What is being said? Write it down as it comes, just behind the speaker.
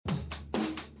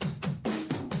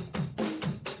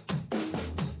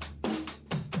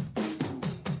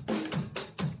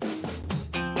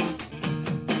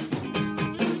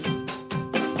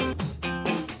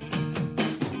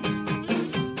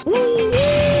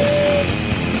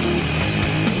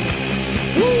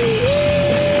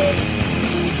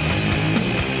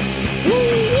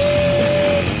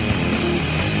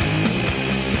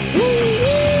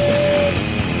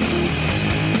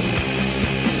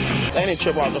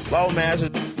trip off the floor, man.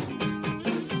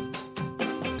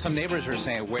 Some neighbors are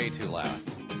saying way too loud.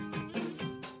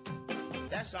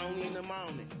 That's only in the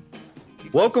morning.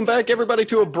 Welcome back, everybody,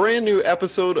 to a brand new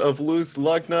episode of Loose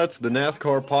Lug Nuts, the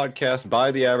NASCAR podcast by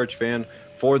the average fan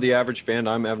for the average fan.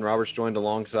 I'm Evan Roberts, joined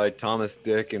alongside Thomas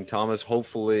Dick. And Thomas,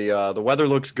 hopefully the weather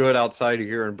looks good outside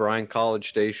here in Bryan College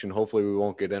Station. Hopefully we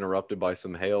won't get interrupted by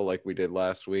some hail like we did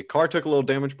last week. Car took a little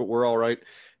damage, but we're all right.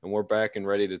 And we're back and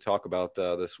ready to talk about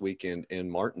this weekend in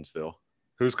Martinsville.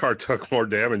 Whose car took more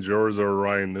damage, yours or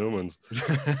Ryan Newman's,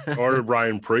 or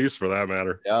Ryan Preece for that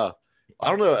matter? Yeah. I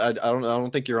don't know. I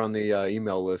don't think you're on the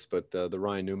email list, but the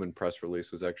Ryan Newman press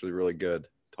release was actually really good,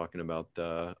 talking about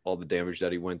all the damage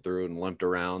that he went through and limped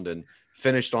around and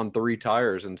finished on 3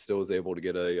 tires and still was able to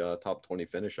get a top 20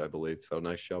 finish, I believe. So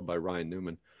nice job by Ryan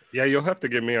Newman. Yeah, you'll have to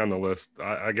get me on the list.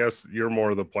 I guess you're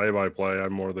more the play-by-play.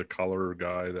 I'm more the color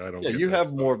guy. I don't. Yeah, you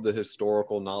have more of the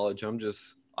historical knowledge.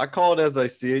 I call it as I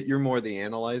see it. You're more the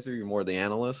analyzer. You're more the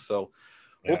analyst. So.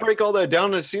 We'll break all that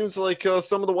down. It seems like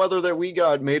some of the weather that we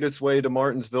got made its way to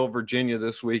Martinsville, Virginia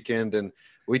this weekend. And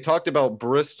we talked about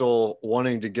Bristol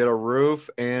wanting to get a roof.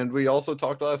 And we also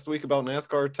talked last week about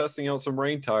NASCAR testing out some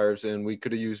rain tires, and we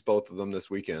could have used both of them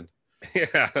this weekend.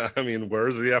 Yeah, I mean,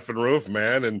 where's the effing roof,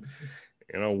 man? And,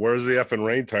 where's the effing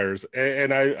rain tires?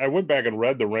 And I went back and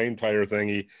read the rain tire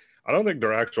thingy. I don't think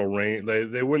they're actual rain.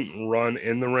 They wouldn't run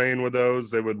in the rain with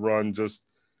those. They would run just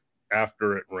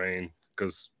after it rained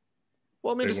because –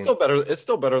 well, I mean, it's still better. It's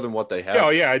still better than what they have. Oh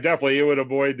yeah, it would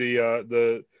avoid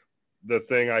the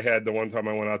thing I had the one time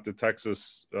I went out to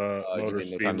Texas Motor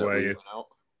Speedway.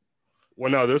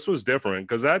 Well, no, this was different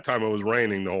because that time it was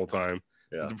raining the whole time.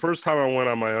 Yeah. The first time I went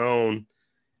on my own,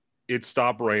 it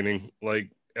stopped raining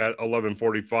like at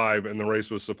 11:45, and the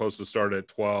race was supposed to start at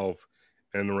 12,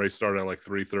 and the race started at like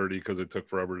 3:30 because it took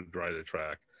forever to dry the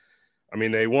track. I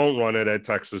mean, they won't run it at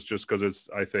Texas just because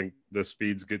I think the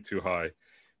speeds get too high.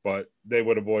 But they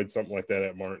would avoid something like that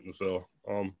at Martinsville.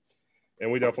 And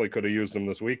we definitely could have used them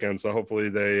this weekend. So hopefully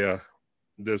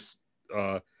this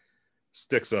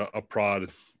sticks a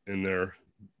prod in their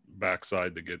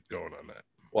backside to get going on that.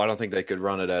 Well, I don't think they could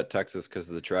run it at Texas because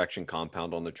of the traction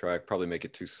compound on the track. Probably make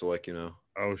it too slick,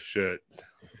 Oh, shit.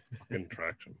 Fucking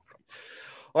traction.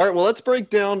 All right, well, let's break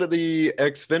down to the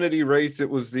Xfinity race. It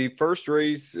was the first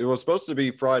race. It was supposed to be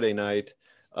Friday night,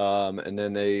 and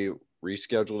then they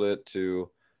rescheduled it to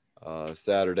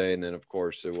Saturday, and then of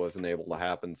course it wasn't able to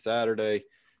happen Saturday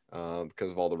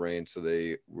because of all the rain, so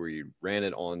we ran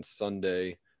it on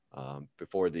Sunday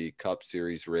before the Cup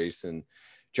Series race, and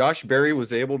Josh Berry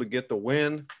was able to get the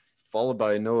win, followed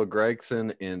by Noah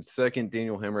Gragson in second,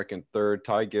 Daniel Hemrick in third,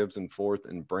 Ty Gibbs in fourth,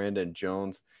 and Brandon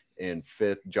Jones in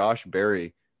fifth. Josh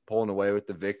Berry pulling away with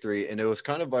the victory, and it was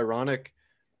kind of ironic.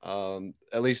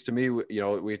 At least to me,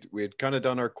 we had kind of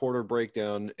done our quarter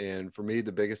breakdown, and for me,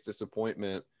 the biggest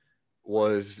disappointment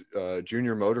was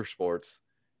Junior Motorsports,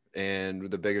 and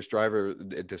the biggest driver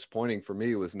disappointing for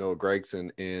me was Noah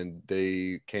Gragson, and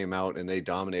they came out and they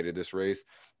dominated this race.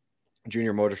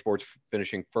 Junior Motorsports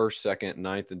finishing first, second,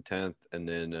 9th, and 10th, and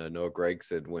then Noah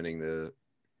Gragson winning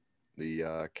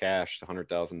the cash, the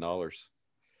 $100,000.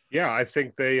 Yeah, I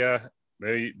think they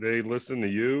listen to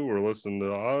you or listen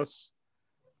to us.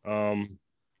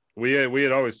 We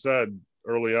had always said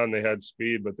early on they had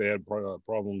speed, but they had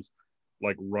problems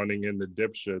like running into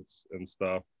dipshits and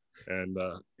stuff, and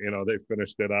they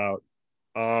finished it out.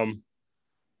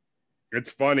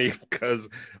 It's funny because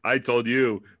I told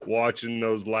you, watching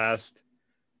those last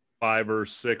 5 or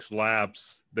 6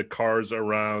 laps, the cars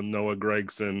around Noah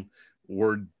Gragson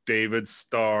were David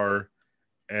Starr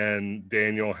and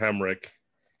Daniel Hemrick,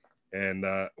 and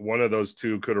one of those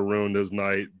two could have ruined his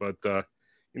night, but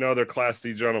they're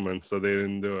classy gentlemen, so they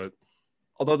didn't do it.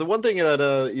 Although the one thing that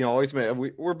always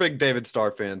we're big David Starr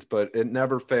fans, but it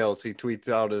never fails. He tweets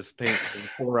out his paint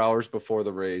 4 hours before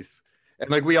the race,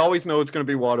 and we always know it's going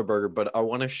to be Whataburger. But I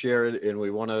want to share it, and we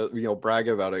want to brag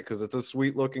about it because it's a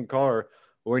sweet looking car.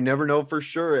 We never know for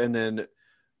sure, and then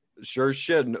sure as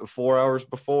shit, 4 hours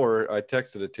before I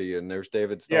texted it to you, and there's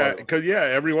David Starr. Yeah, because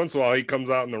every once in a while he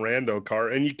comes out in the rando car,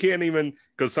 and you can't even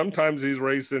because sometimes he's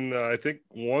racing. I think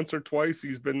once or twice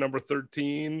he's been number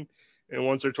 13. And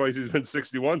once or twice he's been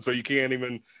 61, so you can't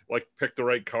even pick the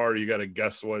right car. You got to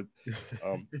guess what.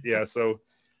 So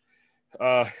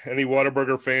any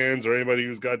Whataburger fans or anybody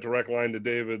who's got direct line to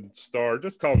David Starr,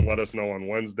 just tell them, let us know on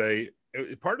Wednesday.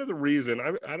 Part of the reason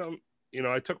I don't,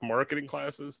 I took marketing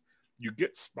classes. You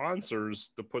get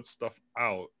sponsors to put stuff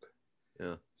out.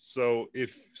 Yeah. So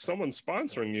if someone's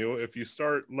sponsoring you, if you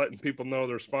start letting people know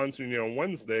they're sponsoring you on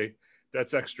Wednesday,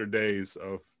 that's extra days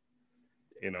of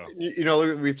You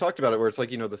know, we've talked about it where it's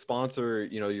like, the sponsor,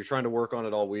 you're trying to work on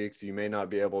it all week, so you may not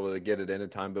be able to get it in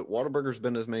time, but Whataburger's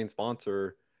been his main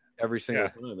sponsor every single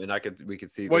time. And we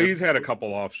could see. Well, he's had a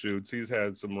couple offshoots. He's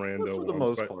had some rando for the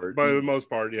most part. By the most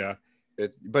part, yeah.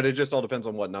 But it just all depends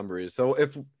on what number it is. So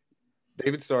if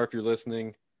David Starr, if you're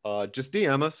listening, just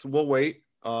DM us. We'll wait.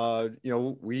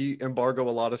 We embargo a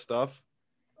lot of stuff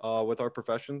with our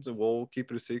professions, and we'll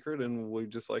keep it a secret, and we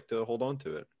just like to hold on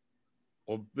to it.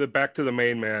 Well, back to the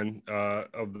main man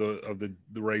of the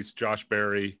race, Josh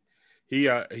Berry.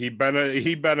 He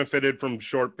benefited from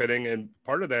short pitting, and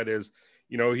part of that is,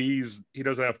 he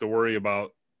doesn't have to worry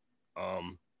about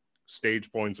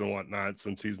stage points and whatnot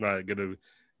since he's not going to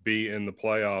be in the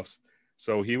playoffs.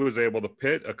 So he was able to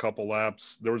pit a couple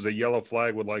laps. There was a yellow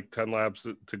flag with like 10 laps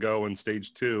to go in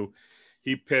stage 2.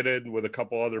 He pitted with a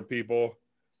couple other people,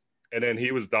 and then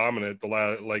he was dominant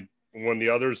when the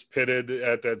others pitted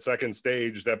at that second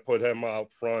stage that put him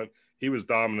out front. He was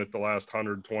dominant the last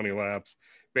 120 laps.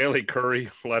 Bailey Curry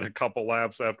led a couple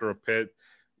laps after a pit,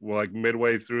 like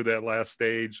midway through that last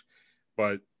stage,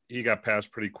 but he got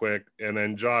past pretty quick. And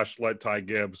then Josh led Ty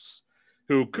Gibbs,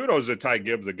 who kudos to Ty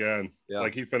Gibbs again. Yeah.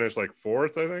 Like he finished like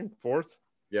fourth.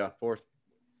 Yeah, fourth.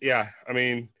 Yeah, I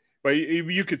mean, but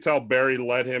you could tell Barry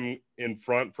led him in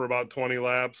front for about 20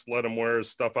 laps, let him wear his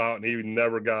stuff out, and he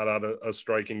never got out of a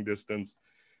striking distance.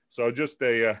 So just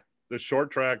the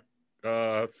short track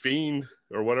fiend,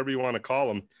 or whatever you want to call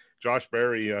him, Josh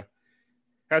Berry,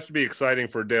 has to be exciting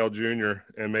for Dale Jr.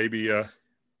 and maybe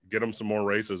get him some more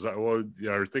races. I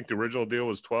think the original deal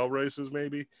was 12 races,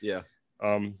 maybe. Yeah.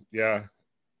 Yeah.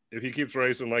 If he keeps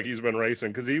racing like he's been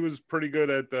racing, because he was pretty good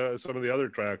at some of the other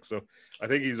tracks. So I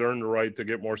think he's earned the right to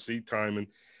get more seat time. And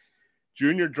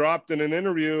Junior dropped in an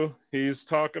interview. He's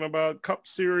talking about Cup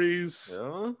Series.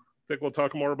 Yeah. I think we'll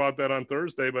talk more about that on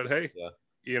Thursday. But, hey, who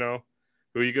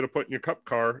are you going to put in your Cup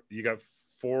car? You got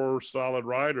 4 solid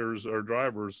riders or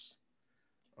drivers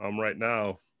right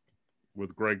now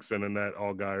with Gregson and that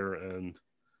Allgaier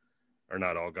or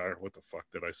not Allgaier. What the fuck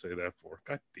did I say that for?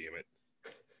 God damn it.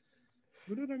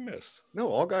 Who did I miss? No,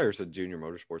 Allgaier's a junior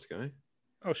motorsports guy.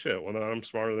 Oh, shit. Well, then I'm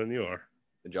smarter than you are.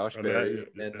 And Josh Berry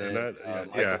and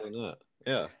Michael Lynette.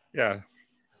 Yeah. Yeah.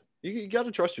 You got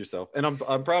to trust yourself. And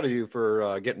I'm proud of you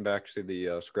for getting back to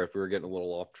the script. We were getting a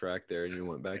little off track there, and you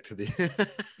went back to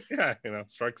the yeah,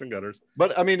 strikes and gutters.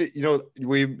 But I mean,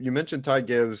 you mentioned Ty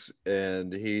Gibbs,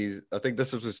 and I think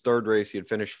this was his third race. He had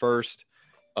finished first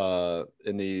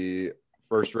in the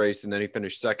first race, and then he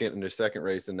finished second in his second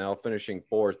race, and now finishing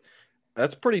fourth.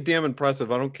 That's pretty damn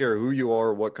impressive. I don't care who you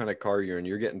are, what kind of car you're in.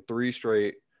 You're getting 3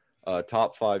 straight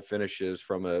top 5 finishes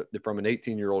from an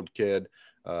 18-year-old kid,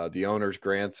 the owner's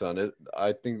grandson.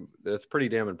 I think that's pretty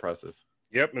damn impressive.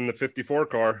 Yep, in the 54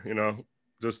 car,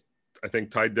 I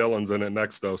think Ty Dillon's in it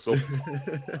next, though, so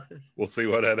we'll see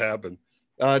what had happened.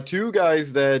 2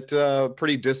 guys that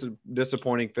pretty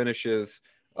disappointing finishes.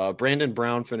 Brandon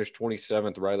Brown finished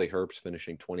 27th. Riley Herbst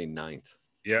finishing 29th.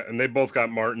 Yeah, and they both got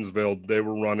Martinsville. They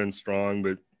were running strong,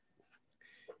 but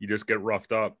you just get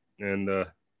roughed up. And I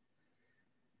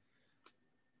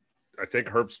think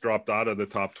Herbst dropped out of the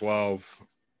top 12.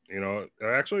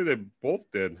 Actually, they both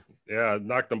did. Yeah,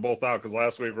 knocked them both out because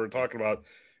last week we were talking about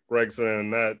Gregson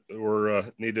and that were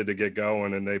needed to get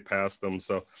going, and they passed them.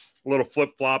 So a little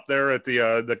flip-flop there at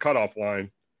the cutoff line.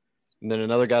 And then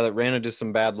another guy that ran into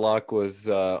some bad luck was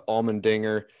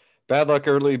Allmendinger. Bad luck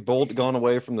early, Bolt gone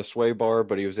away from the sway bar,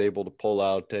 but he was able to pull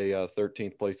out a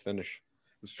 13th place finish.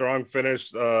 Strong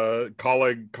finish.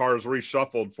 Colleague cars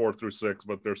reshuffled 4 through 6,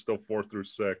 but they're still 4 through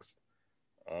 6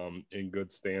 in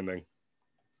good standing.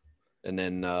 And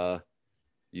then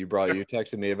you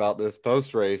texted me about this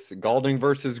post race, Galding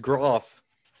versus Groff.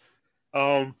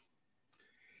 I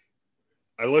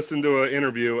listened to an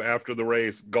interview after the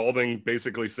race. Galding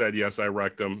basically said, yes, I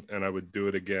wrecked him and I would do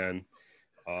it again.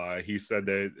 He said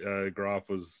that Groff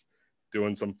was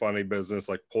doing some funny business,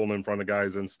 like pulling in front of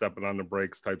guys and stepping on the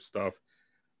brakes type stuff.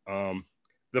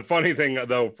 The funny thing,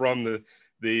 though, from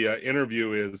the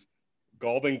interview is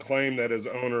Galding claimed that his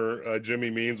owner, Jimmy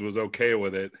Means, was okay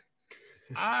with it.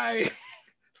 I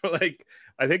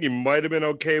think he might have been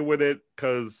okay with it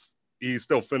because he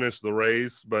still finished the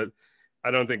race, but I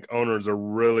don't think owners are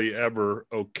really ever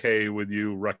okay with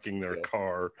you wrecking their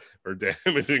car or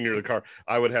damaging your car.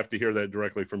 I would have to hear that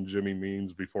directly from Jimmy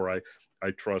Means before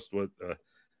I trust what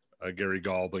Gary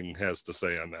Galding has to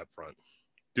say on that front.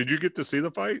 Did you get to see the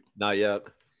fight? Not yet.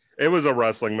 It was a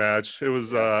wrestling match. It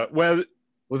was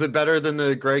was it better than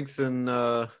the Gregson?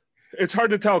 It's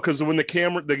hard to tell because when the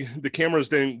cameras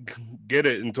didn't get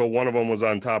it until one of them was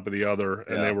on top of the other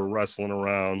and Yeah. they were wrestling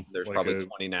around. There's like probably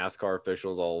 20 NASCAR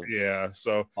officials all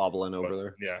so hobbling over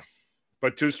there. Yeah.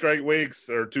 But 2 straight weeks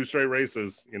or 2 straight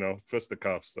races,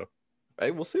 fisticuffs. So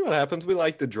Hey, we'll see what happens. We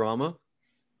like the drama.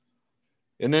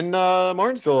 And then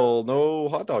Martinsville, no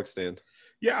hot dog stand.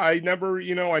 yeah, I never,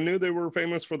 I knew they were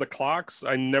famous for the clocks.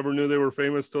 I never knew they were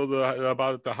famous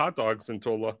about the hot dogs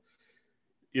until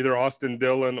either Austin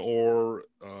Dillon or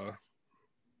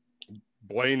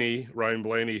Ryan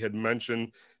Blaney had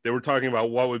mentioned. They were talking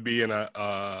about what would be in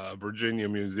a Virginia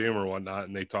museum or whatnot,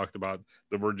 and they talked about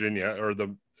the Virginia or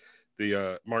the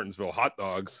Martinsville hot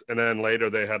dogs. And then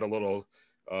later they had a little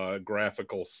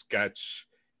graphical sketch,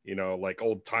 like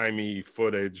old timey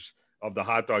footage of the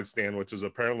hot dog stand, which is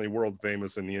apparently world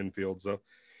famous in the infield. So,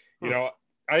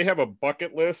 I have a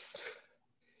bucket list,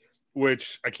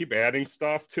 which I keep adding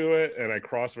stuff to it, and I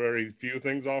cross very few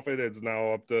things off it. It's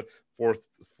now up to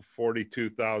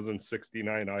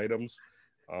 42,069 items.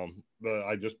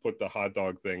 I just put the hot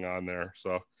dog thing on there.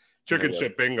 So chicken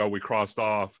shit bingo we crossed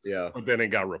off, but then it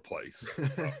got replaced.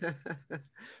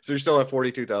 So you're still at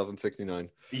 42,069.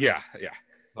 Yeah.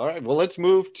 All right, well, let's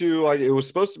move to it was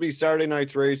supposed to be Saturday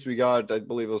night's race. We got, I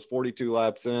believe it was 42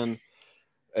 laps in,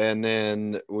 and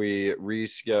then we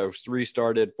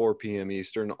restarted 4 p.m.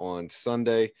 Eastern on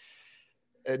Sunday.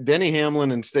 Denny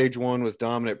Hamlin in stage 1 was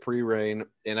dominant pre-rain,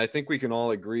 and I think we can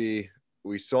all agree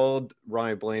we saw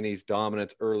Ryan Blaney's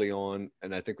dominance early on,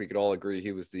 and I think we could all agree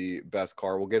he was the best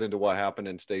car. We'll get into what happened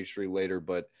in stage 3 later,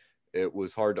 but it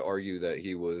was hard to argue that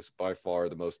he was by far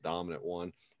the most dominant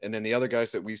one. And then the other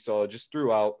guys that we saw just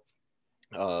throughout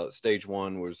stage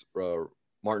 1 was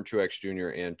Martin Truex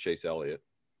Jr. and Chase Elliott.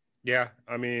 Yeah,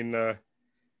 I mean,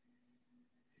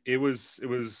 it was.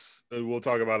 We'll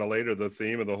talk about it later. The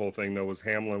theme of the whole thing, though, was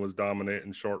Hamlin was dominant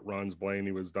in short runs.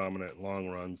 Blaney was dominant in long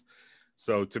runs.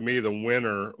 So to me, the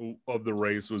winner of the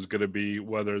race was going to be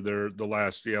whether the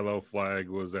last yellow flag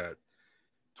was at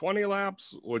 20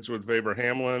 laps, which would favor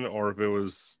Hamlin, or if it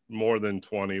was more than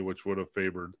 20, which would have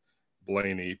favored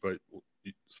Blaney. But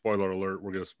spoiler alert,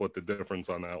 we're going to split the difference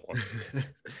on that one.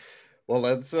 Well,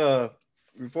 let's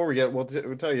before we get, we'll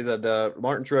tell you that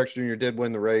Martin Truex Jr. did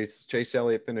win the race. Chase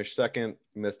Elliott finished second,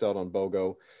 missed out on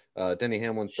Bogo. Denny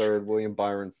Hamlin third, William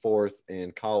Byron fourth,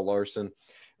 and Kyle Larson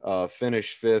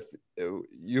finished fifth.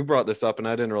 You brought this up, and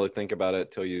I didn't really think about it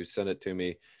until you sent it to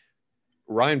me.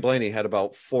 Ryan Blaney had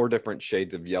about 4 different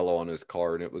shades of yellow on his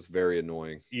car, and it was very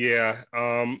annoying. Yeah,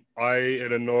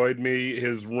 it annoyed me.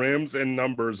 His rims and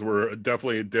numbers were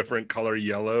definitely a different color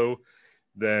yellow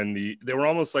than they were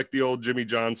almost like the old Jimmy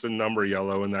Johnson number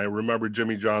yellow. And I remember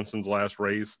Jimmy Johnson's last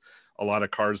race, a lot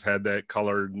of cars had that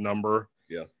colored number.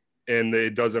 Yeah. And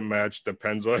it doesn't match the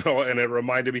Pennzoil. And it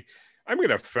reminded me, I'm going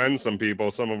to offend some people,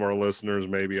 some of our listeners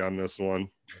maybe on this one.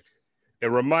 It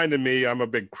reminded me, I'm a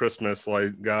big Christmas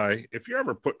light guy. If you're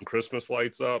ever putting Christmas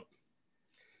lights up,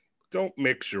 don't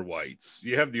mix your whites.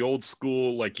 You have the old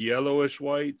school, like yellowish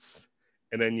whites,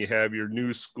 and then you have your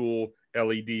new school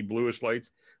LED bluish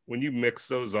lights. When you mix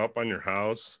those up on your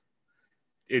house,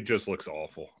 it just looks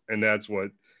awful. And that's what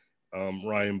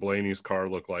Ryan Blaney's car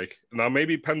looked like. Now,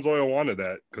 maybe Pennzoil wanted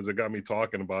that because it got me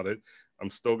talking about it. I'm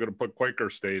still going to put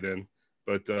Quaker State in,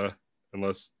 but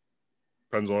unless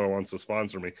Pennzoil wants to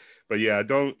sponsor me. But yeah,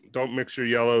 don't mix your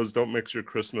yellows. Don't mix your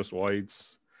Christmas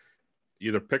whites.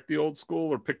 Either pick the old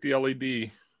school or pick the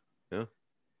LED. Yeah.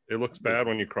 It looks bad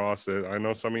when you cross it. I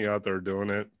know some of you out there are doing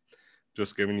it.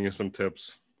 Just giving you some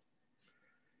tips.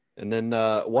 And then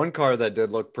one car that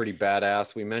did look pretty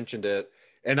badass, we mentioned it.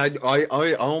 And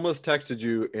I almost texted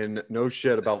you in no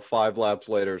shit about 5 laps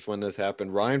later is when this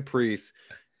happened. Ryan Preece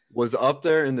was up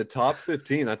there in the top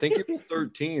 15. I think he was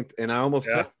 13th. And I almost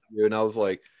texted you, and I was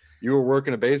like, you were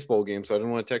working a baseball game, so I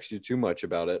didn't want to text you too much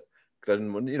about it because I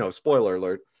didn't want, spoiler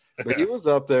alert. But he was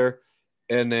up there,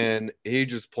 and then he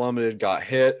just plummeted, got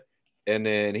hit, and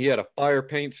then he had a fire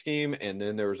paint scheme, and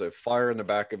then there was a fire in the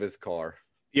back of his car.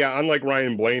 Yeah, unlike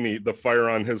Ryan Blaney, the fire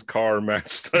on his car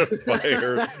matched the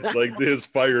fire. Like his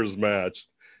fires matched.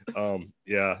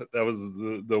 Yeah, that was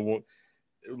the one.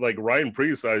 Like Ryan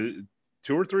Preece, 2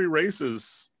 or 3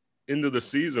 races into the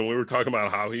season, we were talking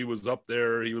about how he was up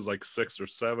there. He was like 6th or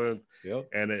 7th. Yep.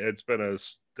 And it's been a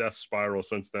death spiral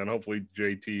since then. Hopefully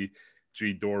JT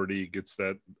G. Doherty gets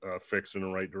that fixed in the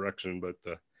right direction. But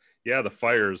yeah, the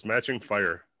fires, matching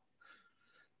fire.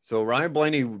 So Ryan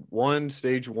Blaney won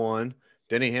stage 1.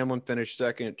 Denny Hamlin finished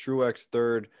second, Truex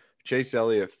third, Chase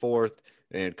Elliott fourth,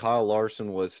 and Kyle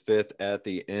Larson was 5th at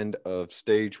the end of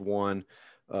stage 1.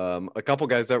 A couple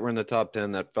guys that were in the top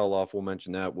 10 that fell off, we'll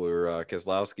mention that, were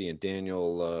Keselowski and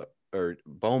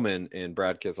Bowman and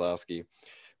Brad Keselowski.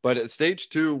 But stage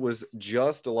 2 was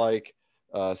just like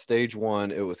stage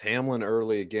one, it was Hamlin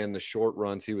early again. The short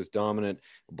runs, he was dominant.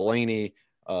 Blaney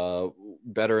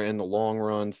better in the long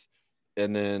runs.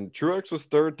 And then Truex was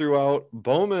third throughout.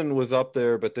 Bowman was up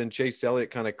there, but then Chase Elliott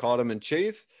kind of caught him. And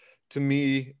Chase, to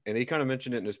me, and he kind of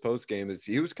mentioned it in his post game, is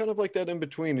he was kind of like that in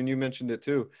between. And you mentioned it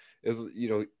too, is, you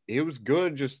know, he was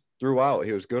good just throughout.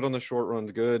 He was good on the short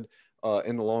runs, good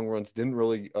in the long runs, didn't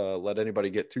really let anybody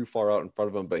get too far out in front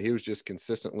of him, but he was just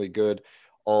consistently good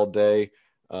all day.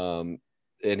 And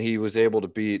he was able to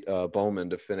beat Bowman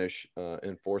to finish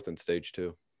in fourth in stage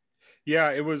two.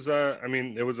 Yeah, it was. I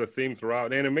mean, it was a theme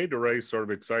throughout, and it made the race sort of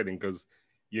exciting because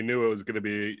you knew it was going to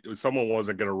be someone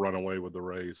wasn't going to run away with the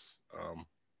race,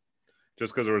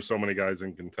 just because there were so many guys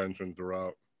in contention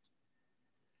throughout.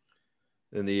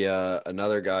 And the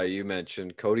another guy you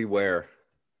mentioned, Cody Ware.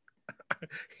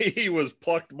 He was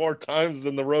plucked more times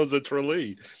than the Rosa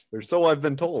Trellis. Or so I've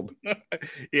been told.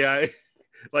 Yeah,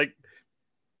 like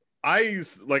I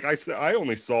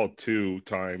only saw 2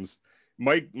 times.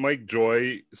 Mike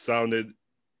Joy sounded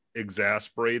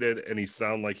exasperated, and he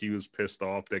sounded like he was pissed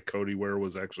off that Cody Ware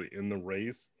was actually in the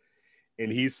race.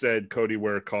 And he said Cody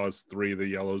Ware caused 3 of the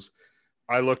yellows.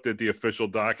 I looked at the official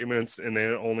documents, and they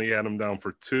only had him down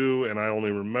for 2, and I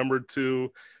only remembered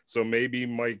 2. So maybe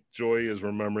Mike Joy is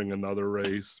remembering another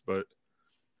race, but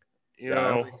you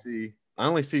know, I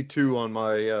only see 2 on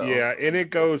my yeah, and it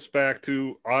goes back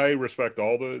to I respect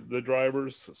all the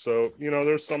drivers. So, you know,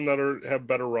 there's some that have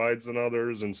better rides than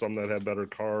others and some that have better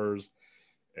cars.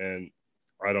 And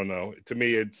I don't know. To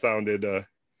me, it sounded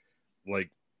like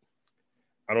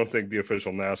I don't think the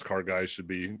official NASCAR guys should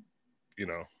be, you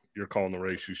know, you're calling the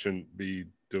race, you shouldn't be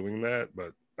doing that.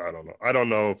 But I don't know. I don't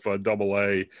know if Double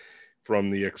A from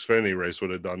the Xfinity race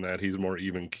would have done that. He's more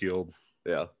even keeled.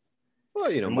 Yeah. Well,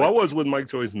 you know, and what was with Mike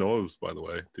Joy's nose, by the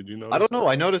way? Did you know? I don't know.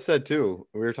 I noticed that too.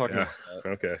 We were talking yeah. about that.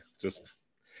 Okay. Just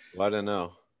well, I don't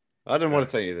know. I didn't want to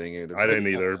say anything either. I didn't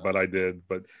either, but I did.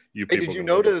 But you people did you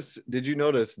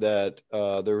notice that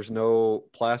there was no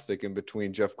plastic in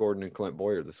between Jeff Gordon and Clint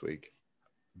Boyer this week?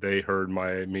 They heard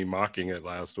me mocking it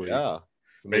last week. Yeah.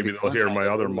 So maybe they'll hear my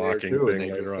other mocking thing. They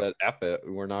just said, F it.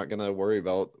 We're not going to worry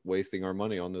about wasting our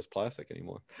money on this plastic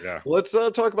anymore. Yeah. Well, let's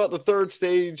talk about the third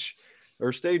stage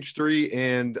or stage 3.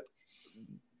 And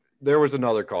there was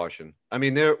another caution. I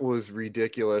mean, it was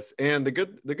ridiculous. And the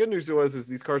good news is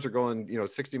these cars are going,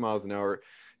 60 miles an hour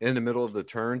in the middle of the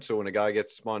turn. So when a guy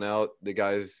gets spun out, the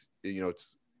guys,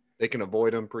 they can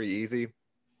avoid him pretty easy.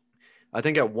 I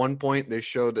think at one point they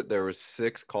showed that there was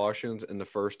 6 cautions in the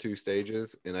first 2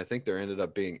 stages, and I think there ended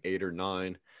up being 8 or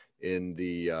 9 in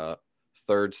the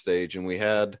third stage. And we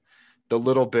had the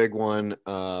little big one,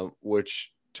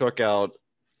 which took out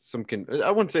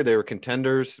I wouldn't say they were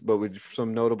contenders, but with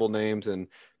some notable names, and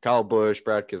Kyle Busch,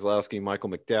 Brad Keselowski, Michael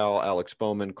McDowell, Alex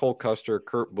Bowman, Cole Custer,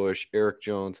 Kurt Busch, Eric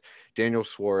Jones, Daniel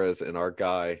Suarez, and our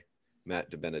guy, Matt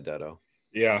DiBenedetto.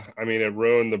 Yeah, I mean, it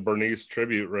ruined the Bernice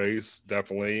tribute race,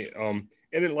 definitely. And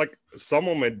it, like, some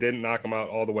of them, it didn't knock them out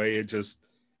all the way. It just,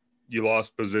 you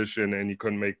lost position and you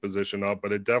couldn't make position up.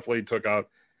 But it definitely took out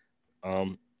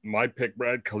my pick,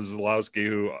 Brad Keselowski,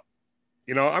 who,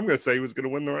 I'm going to say he was going to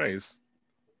win the race.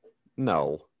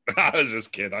 No. I was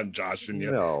just kidding. I'm joshing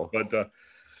you. No. But,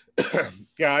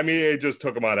 yeah, I mean, it just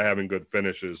took him out of having good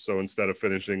finishes. So instead of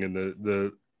finishing in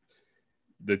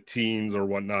the teens or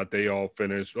whatnot, they all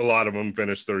finished. A lot of them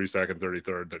finished 32nd,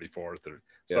 33rd, 34th.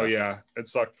 So yeah, it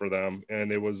sucked for them,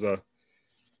 and it was I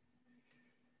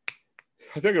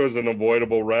think it was an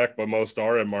avoidable wreck, but most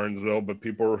are at Martinsville. But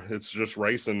it's just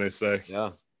racing, they say.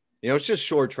 Yeah, it's just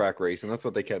short track racing. That's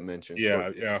what they kept mentioning.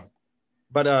 Yeah.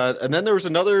 But and then there was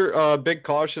another big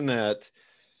caution that.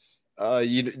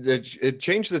 It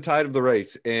changed the tide of the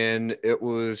race, and it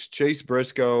was Chase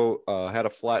Briscoe had a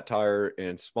flat tire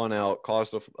and spun out,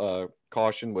 caused a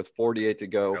caution with 48 to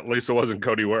go. At least it wasn't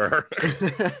Cody Ware.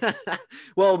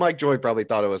 Well, Mike Joy probably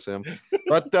thought it was him,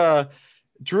 but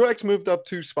Truex moved up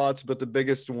 2 spots, but the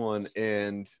biggest one,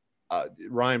 and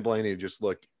Ryan Blaney just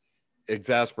looked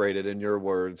exasperated, in your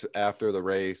words, after the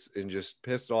race, and just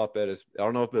pissed off at his. I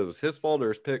don't know if it was his fault or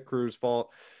his pit crew's fault.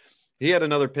 He had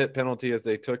another pit penalty as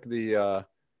they took the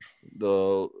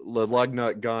lug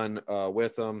nut gun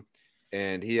with him,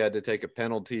 and he had to take a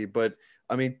penalty. But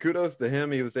I mean, kudos to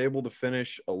him. He was able to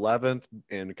finish 11th,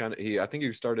 and I think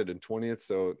he started in 20th.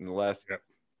 So in the last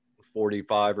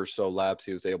 45 or so laps,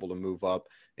 he was able to move up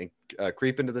and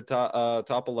creep into the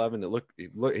top 11.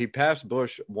 He passed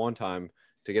Busch one time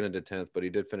to get into 10th, but he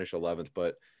did finish 11th.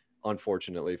 But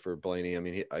unfortunately for Blaney, I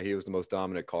mean, he was the most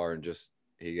dominant car, and just.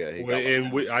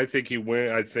 I think he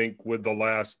went. I think with the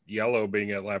last yellow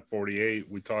being at lap 48,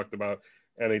 we talked about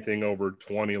anything over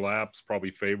 20 laps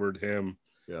probably favored him.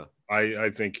 Yeah. I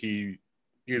think he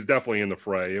is definitely in the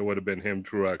fray. It would have been him,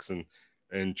 Truex,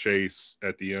 and Chase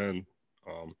at the end.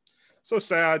 So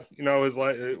sad, is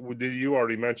like, did you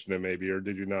already mention it maybe, or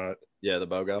did you not? Yeah, the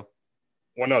BOGO.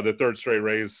 Well, no, the third straight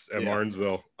race at Yeah.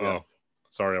 Martinsville. Yeah. Oh,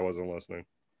 sorry, I wasn't listening.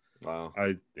 Wow.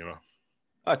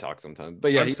 I talk sometimes,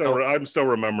 but yeah, I'm still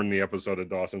remembering the episode of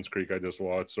Dawson's Creek I just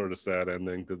watched. Sort of sad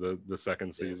ending to the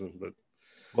second season, but.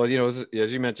 Well,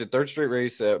 as you mentioned, third straight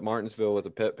race at Martinsville with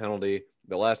a pit penalty.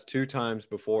 The last 2 times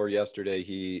before yesterday,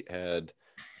 he had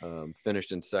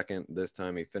finished in second. This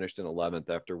time he finished in 11th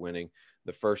after winning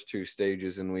the first 2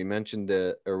 stages. And we mentioned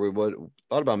it, or we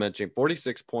thought about mentioning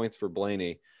 46 points for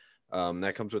Blaney.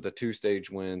 That comes with the 2 stage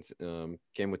wins,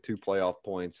 came with 2 playoff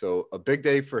points. So a big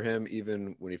day for him,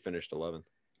 even when he finished 11th.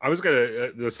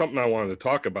 There's something I wanted to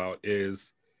talk about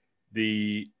is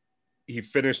he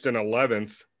finished in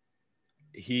 11th.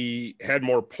 He had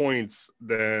more points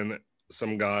than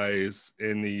some guys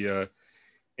in the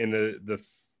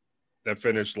that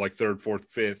finished like 3rd, 4th,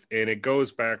 5th, and it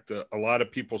goes back to a lot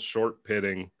of people short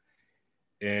pitting,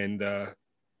 and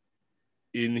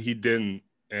he didn't.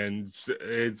 And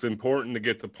it's important to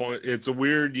get the point. It's a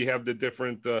weird. You have the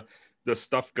different the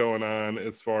stuff going on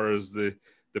as far as the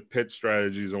pit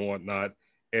strategies and whatnot,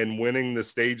 and winning the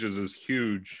stages is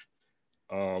huge.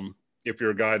 If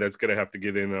you're a guy that's going to have to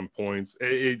get in on points,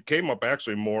 it came up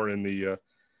actually more in the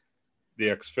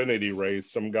Xfinity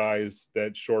race. Some guys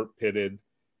that short pitted,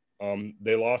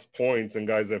 they lost points, and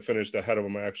guys that finished ahead of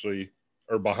them actually,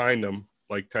 or behind them,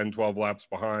 like 10, 12 laps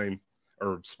behind,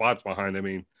 or spots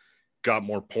behind, got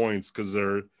more points because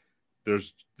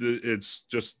it's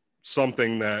just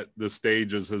something that the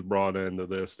stages has brought into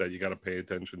this that you got to pay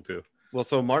attention to. Well,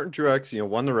 so Martin Truex,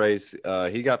 won the race.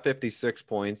 He got 56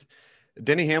 points.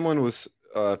 Denny Hamlin was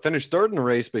finished 3rd in the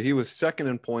race, but he was 2nd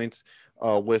in points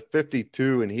with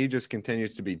 52, and he just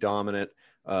continues to be dominant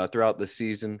throughout the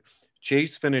season.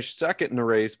 Chase finished 2nd in the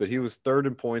race, but he was 3rd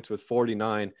in points with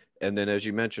 49. And then, as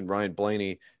you mentioned, Ryan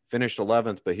Blaney finished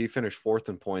 11th, but he finished 4th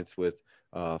in points with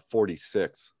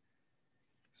 46.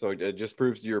 So it just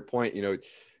proves to your point,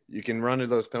 you can run into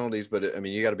those penalties, but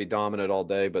you got to be dominant all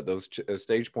day. But those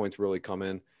stage points really come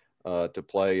in to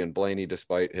play. And Blaney,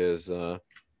 despite his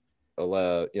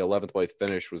 11th place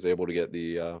finish, was able to get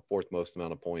the 4th most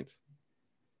amount of points.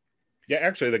 Yeah,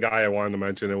 actually, the guy I wanted to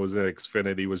mention, it was in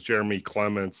Xfinity, was Jeremy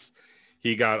Clements.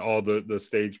 He got all the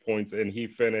stage points, and he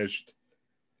finished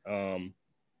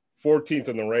 14th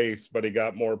in the race, but he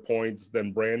got more points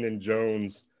than Brandon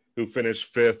Jones, who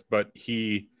finished 5th, but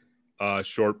he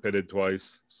short pitted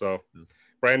twice. So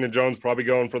Brandon Jones probably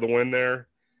going for the win there,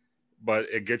 but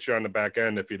it gets you on the back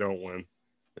end if you don't win.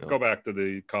 Yeah. Go back to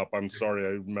the Cup. I'm sorry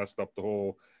I messed up the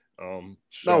whole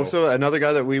show. No, so another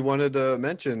guy that we wanted to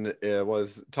mention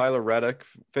was Tyler Reddick,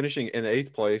 finishing in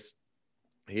 8th place.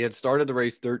 He had started the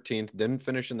race 13th, didn't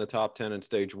finish in the top 10 in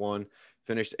stage 1,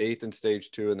 finished 8th in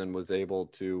stage 2, and then was able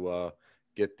to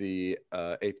get the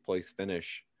 8th place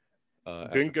finish.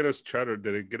 Didn't get us cheddar.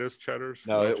 Did it get us cheddars?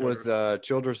 No, it was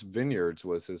Childress Vineyards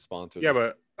was his sponsor. Yeah,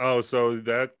 but so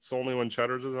that's only when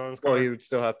cheddars is on his car? Well, he would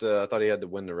still have to. I thought he had to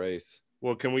win the race.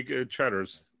 Well, can we get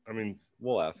cheddars?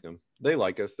 We'll ask him. They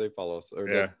like us. They follow us, or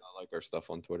yeah, they like our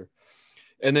stuff on Twitter.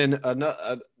 And then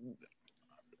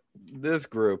this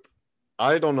group,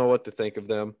 I don't know what to think of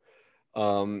them.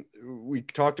 We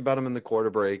talked about them in the quarter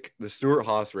break. The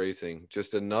Stewart-Haas Racing,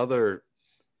 just another.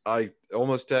 I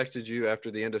almost texted you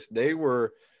after the end of. They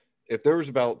were, if there was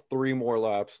about 3 more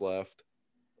laps left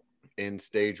in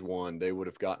stage 1, they would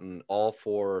have gotten all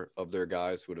 4 of their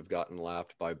guys would have gotten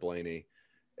lapped by Blaney.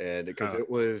 And because it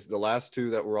was the last 2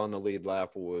 that were on the lead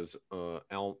lap was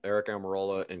Eric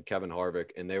Almirola and Kevin Harvick,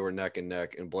 and they were neck and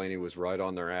neck, and Blaney was right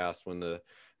on their ass when the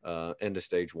end of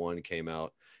stage 1 came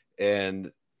out.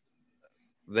 And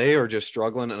they are just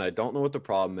struggling, and I don't know what the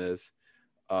problem is.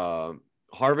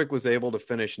 Harvick was able to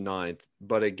finish 9th,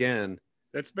 but again,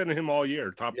 it's been him all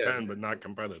year, top 10, but not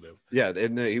competitive. Yeah,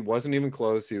 and he wasn't even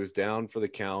close. He was down for the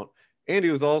count. And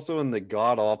he was also in the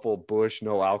god-awful Busch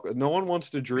no alcohol. No one wants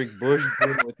to drink Busch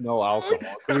with no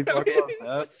alcohol. Can we talk about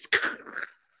that?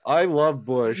 I love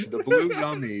Busch, the blue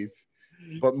gummies.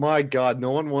 But my God, no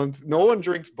one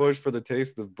drinks Busch for the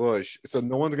taste of Busch. So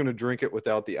no one's going to drink it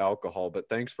without the alcohol. But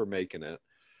thanks for making it.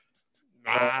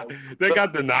 Nah, they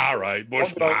got the right.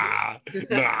 Busch,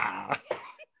 nah.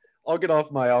 I'll get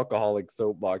off my alcoholic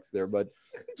soapbox there, but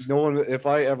no one. If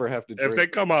I ever have to drink, if they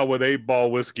come out with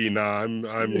 8-ball whiskey, I'm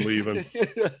leaving.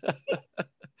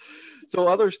 So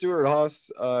other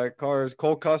Stewart-Haas cars,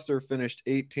 Cole Custer finished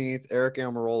 18th, Eric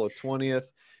Almirola 20th,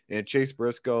 and Chase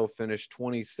Briscoe finished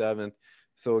 27th.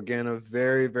 So again, a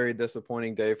very, very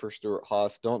disappointing day for Stuart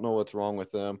Haas. Don't know what's wrong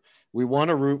with them. We want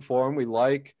to root for him. We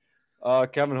like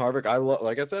Kevin Harvick.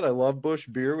 Like I said, I love Busch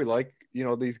Beer. We like,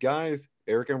 these guys.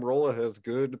 Eric Amorola has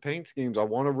good paint schemes. I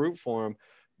want to root for him,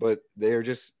 but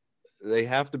they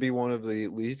have to be one of the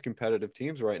least competitive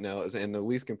teams right now, and the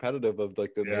least competitive of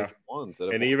like the major ones.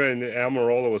 And even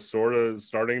Almirola was sort of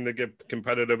starting to get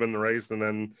competitive in the race, and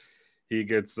then he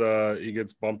gets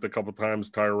bumped a couple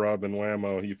times. Tire rub and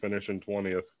whammo. He finished in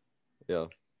 20th. Yeah, a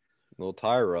little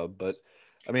tire rub, but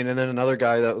I mean, and then another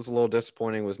guy that was a little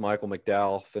disappointing was Michael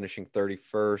McDowell, finishing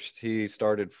 31st. He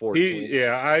started 14th.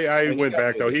 I went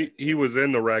back though. He was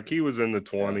in the wreck. He was in the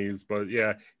 20s, but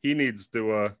yeah, he needs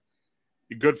to.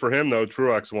 Good for him though.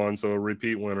 Truex won, so a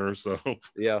repeat winner. So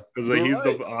yeah, because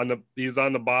he's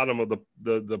on the bottom of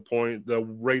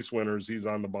the race winners. He's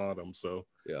on the bottom. So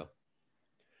yeah.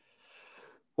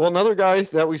 Well, another guy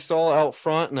that we saw out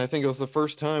front, and I think it was the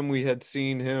first time we had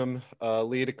seen him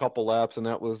lead a couple laps, and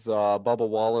that was Bubba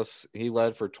Wallace. He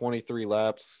led for 23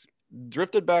 laps,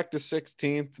 drifted back to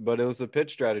 16th, but it was a pit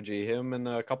strategy. Him and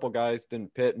a couple guys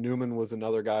didn't pit. Newman was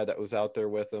another guy that was out there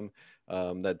with him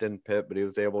that didn't pit, but he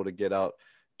was able to get out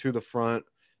to the front.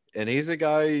 And he's a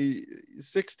guy,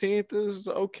 16th is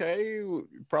okay.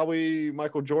 Probably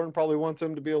Michael Jordan probably wants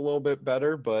him to be a little bit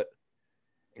better, but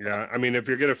yeah, I mean, if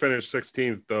you're going to finish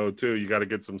 16th, though, too, you got to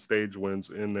get some stage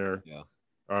wins in there. Yeah.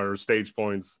 Or stage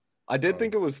points. I did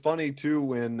think it was funny, too,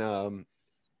 when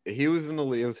he was in the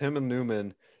lead. It was him and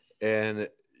Newman, and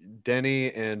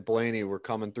Denny and Blaney were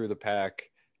coming through the pack.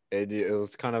 And it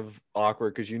was kind of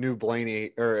awkward because you knew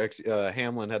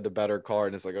Hamlin had the better car.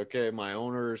 And it's like, okay, my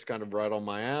owner's kind of right on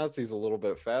my ass. He's a little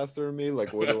bit faster than me.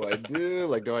 Like, what do I do?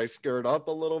 Like, do I skirt up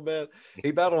a little bit?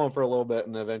 He battled him for a little bit,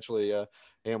 and eventually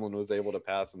Hamlin was able to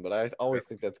pass him. But I always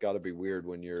think that's got to be weird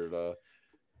when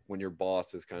your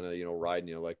boss is kind of, riding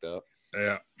you like that.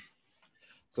 Yeah.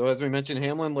 So as we mentioned,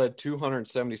 Hamlin led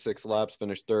 276 laps,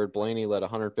 finished third. Blaney led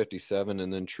 157,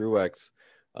 and then Truex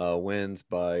wins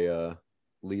by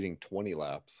leading 20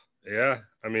 laps. Yeah,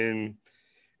 I mean,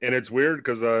 and it's weird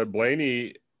because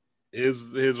Blaney,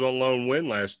 his lone win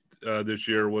this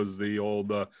year was the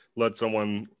old let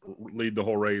someone lead the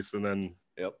whole race, and then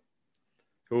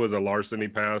who was a Larson he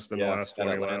passed in the last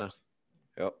 20 laps.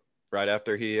 Yep, right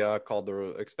after he called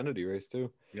the Xfinity race too.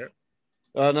 Yeah.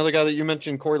 Another guy that you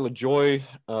mentioned, Corey LaJoie,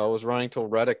 was running till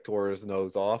Reddick tore his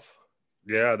nose off.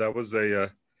 Yeah, that was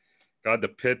God, the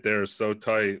pit there is so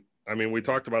tight. I mean, we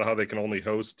talked about how they can only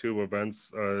host 2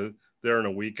 events there in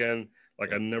a weekend.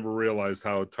 Like, I never realized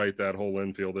how tight that whole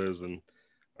infield is. And,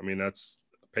 I mean, that's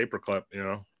a paperclip,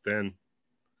 thin.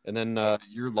 And then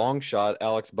your long shot,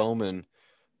 Alex Bowman,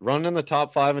 running in the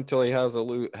top 5 until he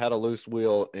had a loose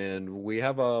wheel. And we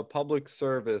have a public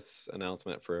service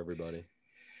announcement for everybody.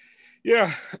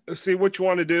 Yeah. See, what you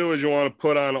want to do is you want to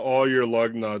put on all your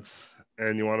lug nuts,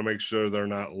 and you want to make sure they're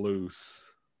not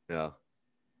loose. Yeah.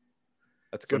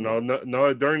 That's so good.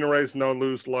 No, during the race, no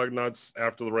loose lug nuts.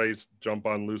 After the race, jump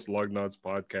on Loose Lug Nuts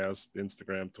podcast,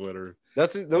 Instagram, Twitter.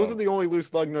 Those are the only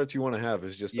loose lug nuts you want to have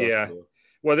is just us two.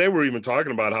 Well, they were even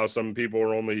talking about how some people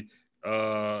were only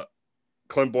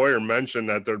Clint Boyer mentioned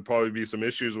that there'd probably be some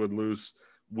issues with loose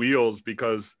wheels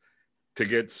because to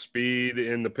get speed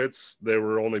in the pits, they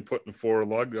were only putting 4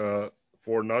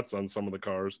 nuts on some of the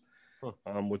cars,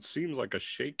 which seems like a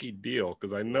shaky deal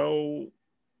because I know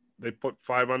they put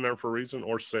 5 on there for a reason,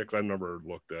 or 6. I've never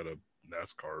looked at a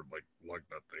NASCAR lug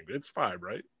nut thing. It's 5,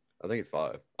 right? I think it's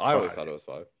 5. I always thought it was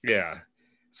 5. Yeah.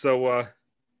 So,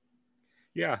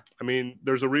 yeah. I mean,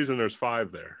 there's a reason there's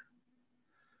 5 there.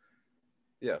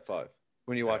 Yeah, 5.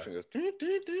 When you watch it, it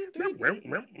goes.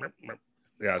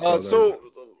 Yeah. So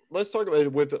let's talk about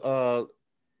it. With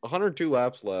 102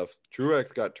 laps left,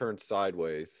 Truex got turned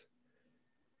sideways.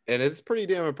 And it's pretty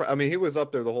damn impressive. I mean, he was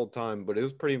up there the whole time, but it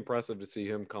was pretty impressive to see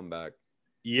him come back.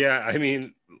 Yeah, I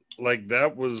mean,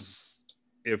 that was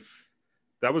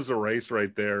a race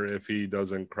right there if he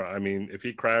doesn't crash. I mean, if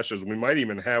he crashes, we might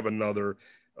even have another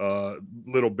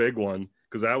little big one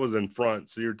because that was in front.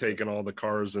 So you're taking all the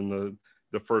cars in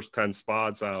the first 10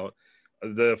 spots out.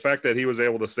 The fact that he was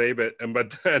able to save it,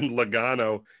 but then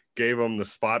Logano gave him the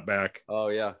spot back. Oh,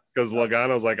 yeah. Because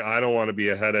Logano's like, I don't want to be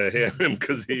ahead of him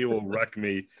because he will wreck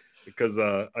me. Because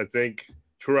I think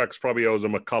Truex probably owes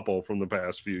him a couple from the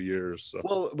past few years. So.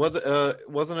 Well,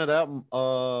 wasn't it at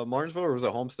Martinsville or was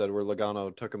it Homestead where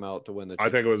Logano took him out to win the I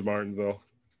think it was Martinsville.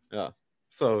 Yeah.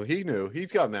 So he knew.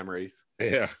 He's got memories.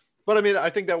 Yeah. But, I mean, I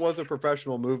think that was a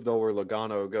professional move, though, where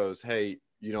Logano goes, hey,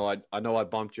 I know I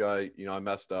bumped you. I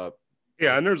messed up.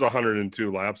 Yeah, and there's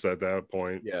 102 laps at that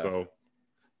point. Yeah. So.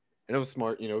 and it was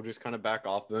smart, just kind of back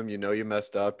off them. You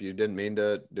messed up. You didn't mean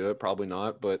to do it, probably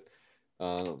not, but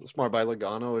smart by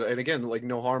Logano. And again, like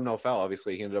no harm, no foul.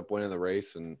 Obviously, he ended up winning the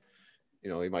race, and he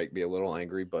might be a little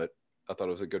angry, but I thought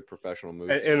it was a good professional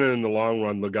move. And in the long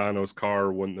run, Logano's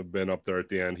car wouldn't have been up there at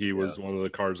the end. He was one of the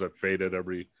cars that faded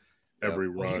every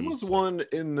run. He was one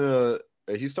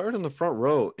he started in the front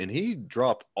row, and he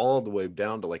dropped all the way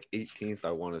down to like 18th,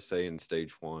 I want to say, in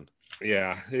stage 1.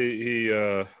 Yeah, he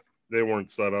they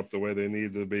weren't set up the way they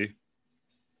needed to be.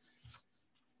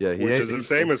 Yeah, which is the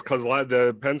same as because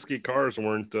the Penske cars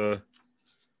weren't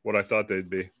what I thought they'd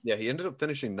be. Yeah, he ended up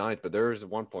finishing 9th, but there was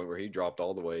one point where he dropped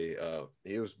all the way.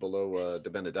 He was below De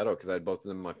Benedetto because I had both of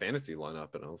them in my fantasy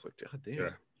lineup, and I was like, God damn. Yeah.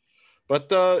 But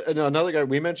another guy,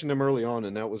 we mentioned him early on,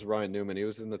 and that was Ryan Newman. He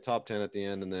was in the top 10 at the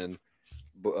end, and then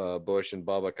Busch and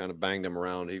Bubba kind of banged him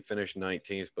around. He finished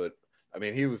 19th, but I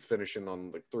mean, he was finishing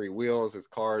on like 3 wheels. His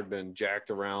car had been jacked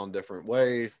around different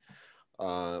ways.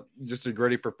 Just a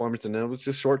gritty performance, and it was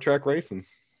just short track racing.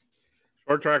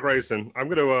 Short track racing. I'm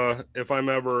gonna if I'm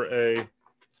ever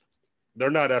they're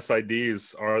not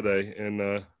SIDs, are they,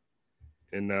 in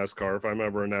NASCAR? If I'm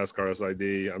ever a NASCAR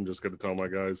SID, I'm just gonna tell my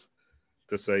guys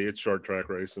to say it's short track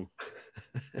racing,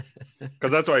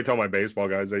 because that's what I tell my baseball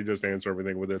guys. They just answer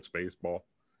everything with it's baseball.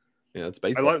 Yeah, it's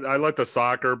baseball. I let the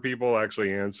soccer people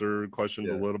actually answer questions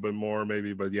a little bit more,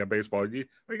 maybe, but yeah, baseball. What you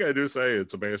gotta do is say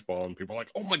it's a baseball, and people are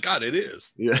like, "Oh my god, it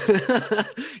is."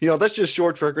 Yeah, that's just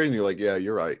short track racing. You're like, yeah,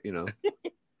 you're right.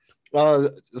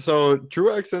 So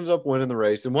Truex ended up winning the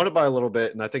race and won it by a little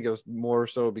bit, and I think it was more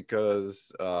so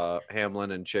because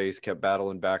Hamlin and Chase kept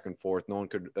battling back and forth. No one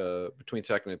could between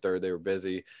second and third. They were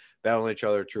busy battling each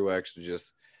other. Truex was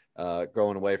just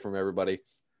going away from everybody.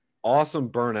 Awesome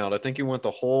burnout. I think he went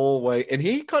the whole way, and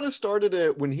he kind of started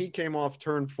it when he came off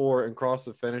turn 4 and crossed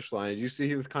the finish line. You see,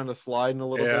 he was kind of sliding a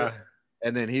little bit,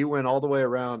 and then he went all the way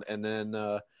around, and then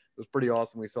it was pretty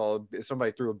awesome. We saw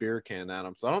somebody threw a beer can at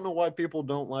him. So I don't know why people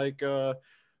don't like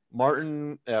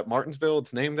Martin at Martinsville.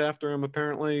 It's named after him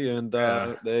apparently, and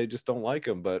they just don't like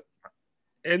him. But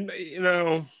I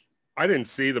didn't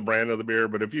see the brand of the beer,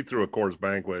 but if you threw a Coors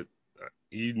Banquet,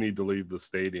 you need to leave the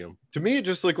stadium. To me, it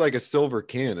just looked like a silver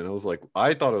can, and it was like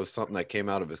I thought it was something that came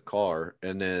out of his car,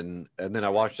 and then I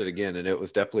watched it again, and it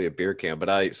was definitely a beer can. But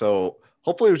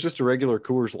hopefully it was just a regular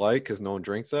Coors Light because no one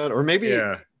drinks that, or maybe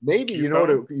you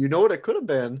know what it could have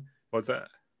been. What's that?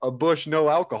 A Busch no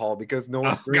alcohol because no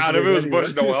one. Oh, God, if it was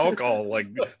Busch no alcohol, like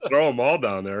throw them all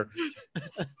down there.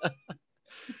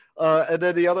 And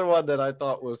then the other one that I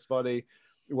thought was funny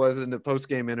was in the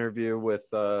post-game interview with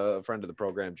a friend of the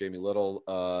program, Jamie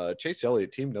Little. Chase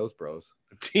Elliott, Team Nose Bros.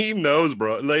 Team Nose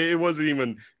Bro. Like, it wasn't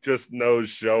even just nose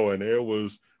showing. It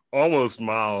was almost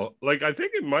mouth. Like, I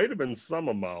think it might have been some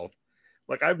of mouth.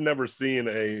 Like, I've never seen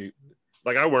I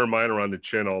wear mine around the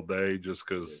chin all day just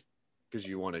because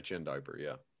you want a chin diaper.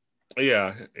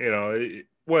 Yeah.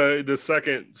 The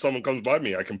second someone comes by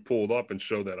me, I can pull it up and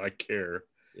show that I care.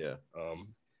 Yeah.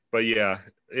 But yeah.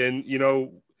 And,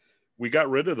 we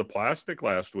got rid of the plastic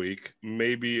last week.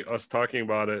 Maybe us talking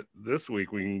about it this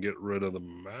week, we can get rid of the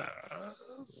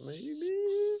mask. Maybe.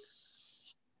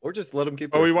 Or just let them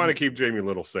keep. We want to keep Jamie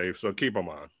Little safe, so keep them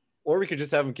on. Or we could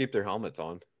just have them keep their helmets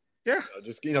on. Yeah.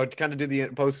 Just, kind of do the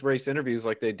post-race interviews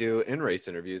like they do in-race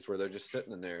interviews where they're just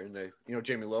sitting in there and they,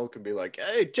 Jamie Lowe can be like,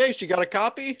 hey, Chase, you got a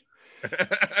copy?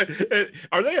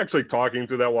 Are they actually talking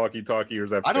through that walkie-talkie, or is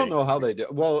that fake? I don't know how they do.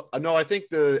 Well, no, I think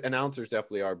the announcers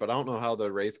definitely are, but I don't know how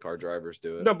the race car drivers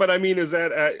do it. No, but I mean, is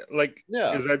that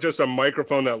is that just a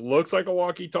microphone that looks like a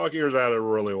walkie-talkie, or is that a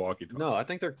really walkie-talkie? No, I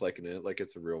think they're clicking it like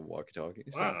it's a real walkie-talkie.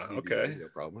 Wow, okay.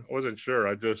 Problem. I wasn't sure.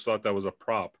 I just thought that was a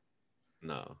prop.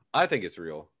 No, I think it's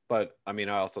real. But I mean,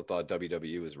 I also thought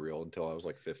WWE was real until I was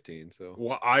like 15.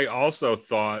 So I also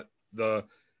thought the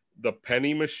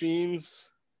penny machines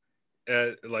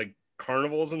at like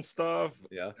carnivals and stuff.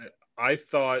 Yeah. I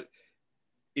thought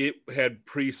it had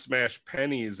pre-smashed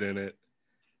pennies in it.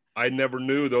 I never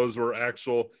knew those were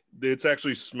it's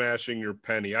actually smashing your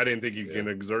penny. I didn't think you can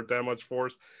exert that much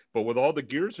force, but with all the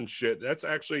gears and shit, that's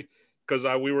actually because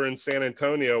we were in San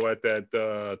Antonio at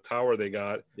that tower they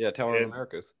got. Yeah. Tower of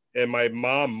Americas. And my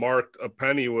mom marked a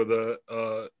penny with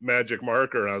a magic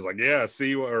marker. And I was like, yeah,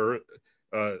 see, or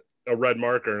a red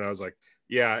marker. And I was like,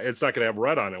 yeah, it's not going to have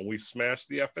red on it. We smashed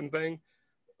the effing thing.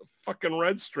 Fucking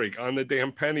red streak on the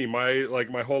damn penny. My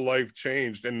whole life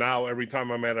changed. And now every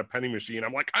time I'm at a penny machine,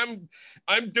 I'm like, I'm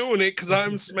doing it because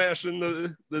I'm smashing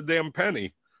the damn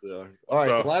penny. Yeah. All right.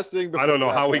 So last thing. I don't know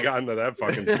how we got into that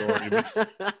fucking story.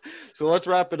 So let's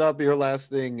wrap it up here. Last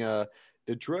thing.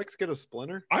 Did Truex get a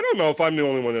splinter? I don't know if I'm the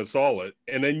only one that saw it.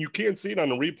 And then you can't see it on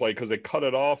the replay because they cut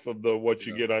it off of what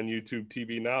you get on YouTube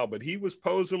TV now. But he was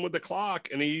posing with the clock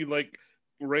and he like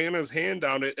ran his hand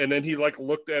down it. And then he like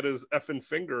looked at his effing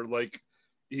finger like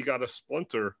he got a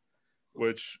splinter,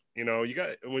 which, you know, you got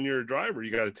when you're a driver,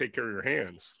 you got to take care of your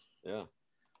hands. Yeah.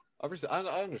 I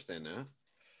understand that.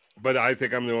 But I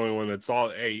think I'm the only one that saw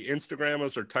it. Hey, Instagram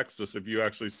us or text us if you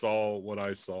actually saw what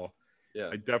I saw. Yeah,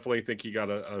 I definitely think he got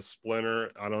a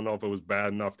splinter. I don't know if it was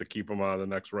bad enough to keep him out of the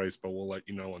next race, but we'll let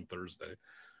you know on Thursday.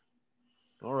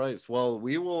 All right. Well,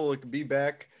 we will be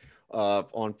back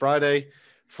on Friday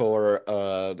for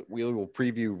we will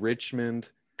preview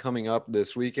Richmond coming up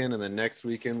this weekend, and then next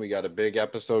weekend we got a big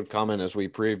episode coming as we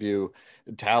preview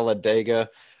Talladega.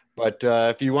 But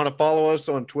if you want to follow us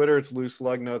on Twitter, it's Loose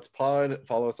Lug Nuts Pod.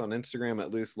 Follow us on Instagram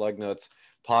at Loose Lug Nuts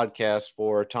Podcast.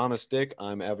 For Thomas Dick,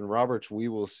 I'm Evan Roberts. We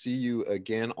will see you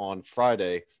again on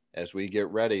Friday as we get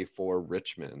ready for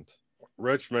Richmond.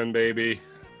 Richmond, baby.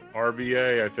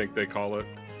 RVA, I think they call it.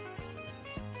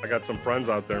 I got some friends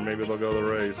out there. Maybe they'll go to the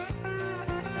race.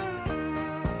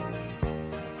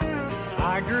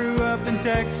 I grew up in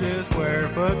Texas where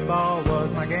football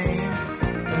was my game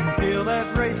until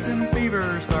that racing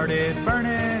fever started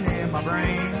burning in my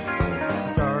brain. I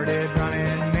started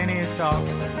running mini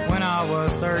stocks when I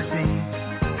was 13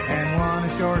 and won a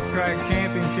short track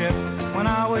championship when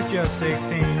I was just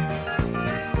 16.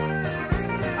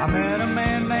 I met a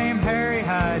man named Harry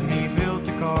Hyde and he built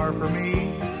a car for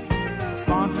me,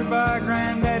 sponsored by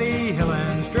Granddaddy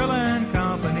Hillen's Drilling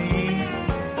Company.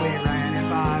 We ran in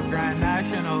 5 Grand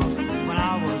Nationals when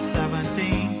I was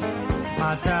 17.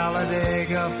 My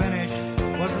Talladega finish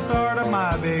was the start of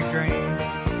my big dream.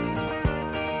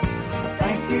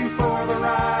 Thank you for the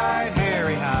ride,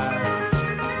 Harry Hyde.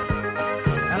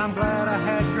 And I'm glad I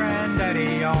had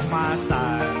Granddaddy on my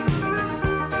side.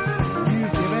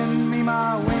 You've given me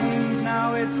my wings,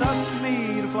 now it's up to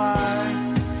me to fly.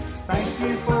 Thank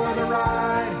you for the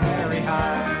ride, Harry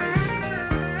Hyde.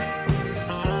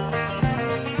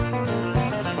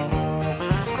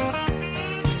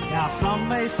 Now some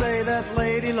may say that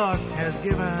Lady Luck has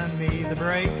given me the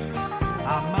breaks.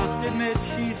 I must admit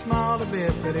she smiled a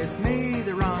bit, but it's me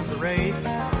that runs the race.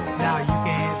 Now you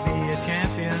can't be a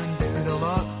champion due to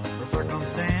luck or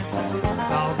circumstance.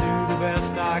 I'll do the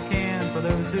best I can for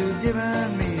those who've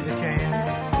given me the chance.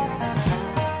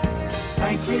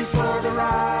 Thank you for the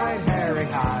ride.